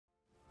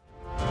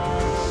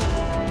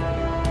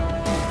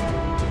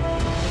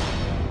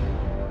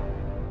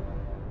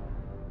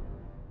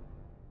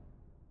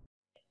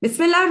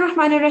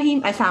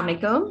Bismillahirrahmanirrahim. Assalamu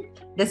alaikum.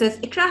 This is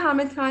Iqra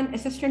Hamid,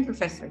 Assistant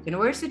Professor,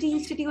 University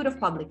Institute of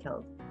Public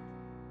Health.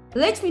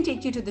 Let me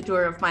take you to the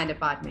tour of my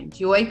department,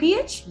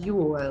 UIPH,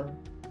 UOL.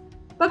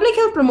 Public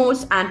health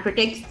promotes and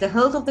protects the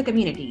health of the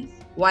communities,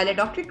 while a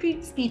doctor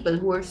treats people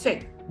who are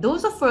sick.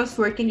 Those of us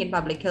working in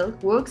public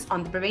health works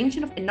on the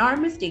prevention of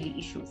enormous daily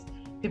issues.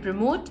 We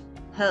promote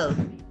health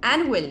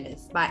and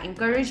wellness by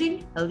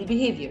encouraging healthy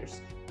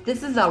behaviors.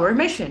 This is our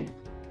mission.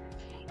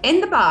 In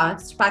the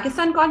past,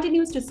 Pakistan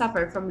continues to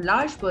suffer from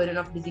large burden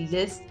of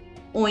diseases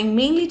owing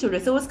mainly to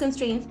resource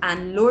constraints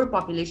and lower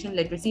population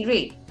literacy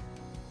rate.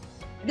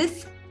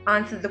 This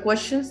answers the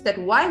questions that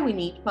why we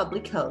need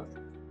public health.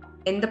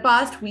 In the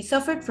past, we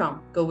suffered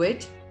from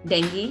COVID,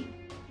 dengue,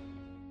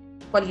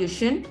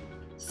 pollution,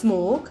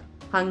 smoke,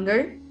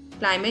 hunger,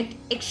 climate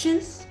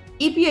actions,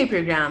 EPI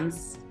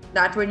programs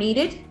that were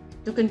needed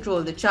to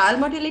control the child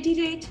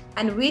mortality rate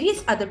and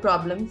various other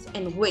problems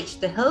in which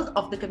the health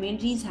of the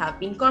communities have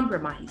been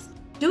compromised.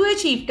 To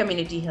achieve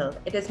community health,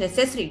 it is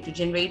necessary to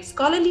generate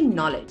scholarly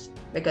knowledge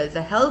because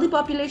a healthy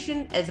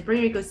population is a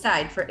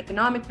prerequisite for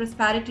economic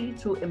prosperity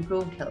through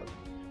improved health.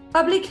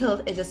 Public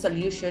health is a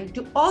solution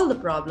to all the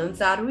problems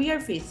that we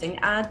are facing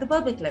at the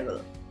public level.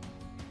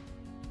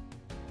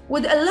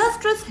 With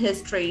illustrious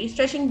history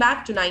stretching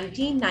back to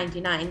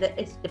 1999,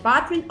 the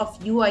Department of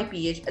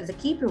UIPH is a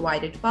key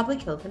provider to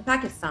public health in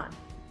Pakistan.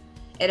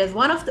 It is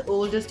one of the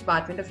oldest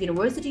departments of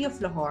University of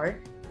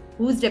Lahore,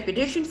 whose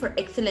reputation for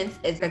excellence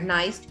is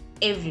recognized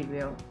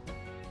everywhere.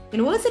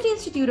 University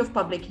Institute of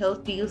Public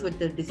Health deals with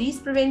the disease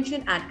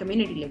prevention at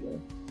community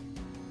level.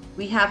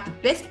 We have the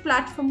best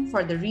platform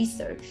for the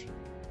research.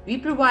 We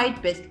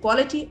provide best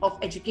quality of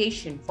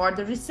education for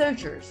the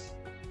researchers.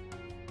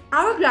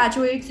 Our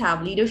graduates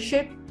have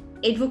leadership,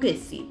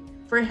 advocacy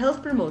for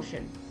health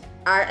promotion.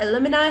 Our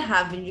alumni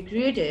have been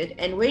recruited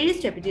in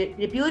various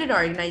reputed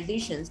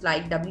organizations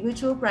like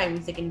WHO,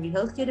 primary secondary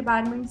healthcare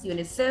departments,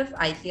 UNICEF,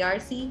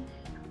 ICRC,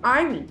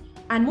 Army,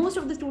 and most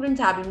of the students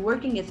have been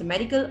working as a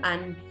medical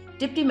and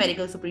deputy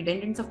medical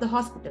superintendents of the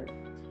hospital.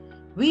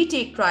 We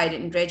take pride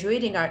in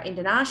graduating our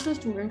international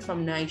students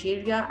from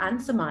Nigeria and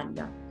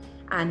Somalia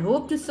and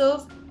hope to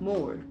serve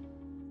more.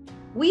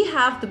 We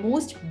have the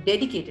most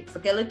dedicated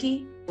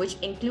faculty, which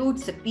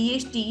includes the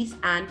PhDs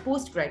and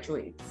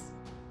postgraduates.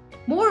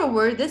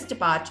 Moreover, this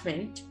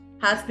department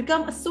has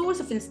become a source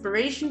of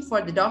inspiration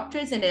for the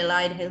doctors and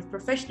allied health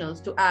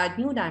professionals to add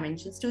new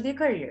dimensions to their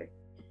career.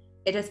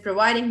 It is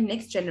providing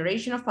next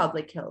generation of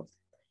public health.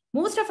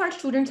 Most of our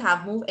students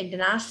have moved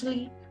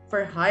internationally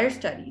for higher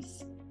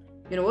studies.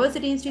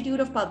 University Institute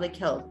of Public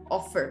Health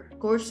offer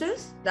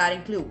courses that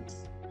includes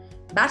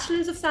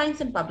Bachelor's of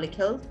Science in Public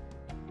Health,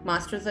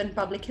 Master's in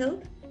Public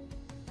Health,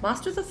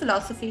 Masters of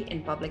Philosophy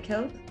in Public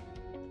Health,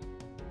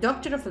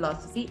 Doctor of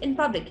Philosophy in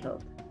Public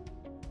Health.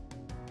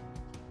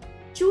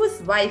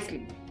 Choose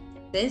wisely.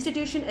 The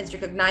institution is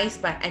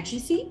recognized by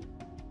HEC.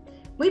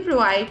 We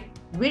provide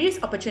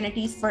various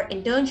opportunities for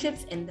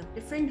internships in the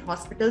different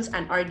hospitals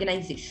and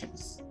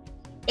organizations.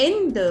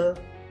 In the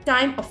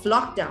time of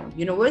lockdown,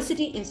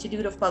 University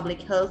Institute of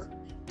Public Health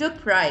took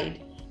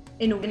pride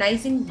in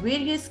organizing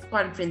various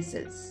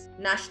conferences,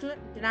 national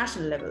and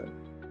international level.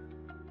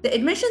 The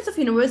admissions of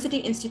University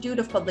Institute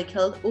of Public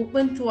Health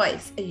open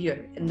twice a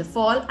year in the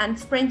fall and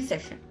spring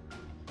session.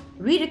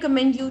 We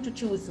recommend you to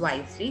choose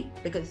wisely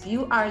because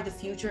you are the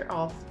future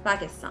of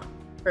Pakistan.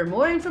 For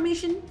more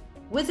information,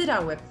 visit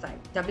our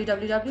website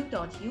www.uol.edu.